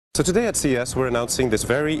So today at CES we're announcing this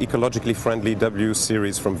very ecologically friendly W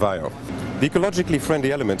series from VAIO. The ecologically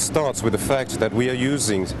friendly element starts with the fact that we are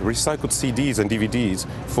using recycled CDs and DVDs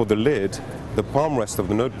for the lid, the palm rest of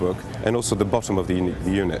the notebook, and also the bottom of the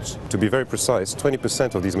unit. To be very precise,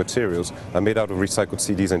 20% of these materials are made out of recycled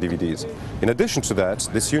CDs and DVDs. In addition to that,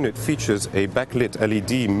 this unit features a backlit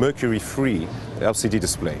LED mercury-free LCD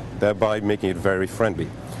display, thereby making it very friendly.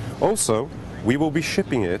 Also, we will be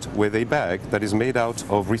shipping it with a bag that is made out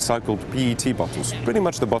of recycled PET bottles, pretty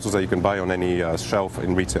much the bottles that you can buy on any shelf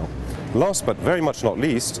in retail. Last but very much not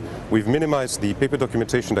least, we've minimized the paper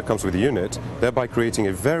documentation that comes with the unit, thereby creating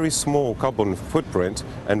a very small carbon footprint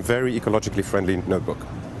and very ecologically friendly notebook.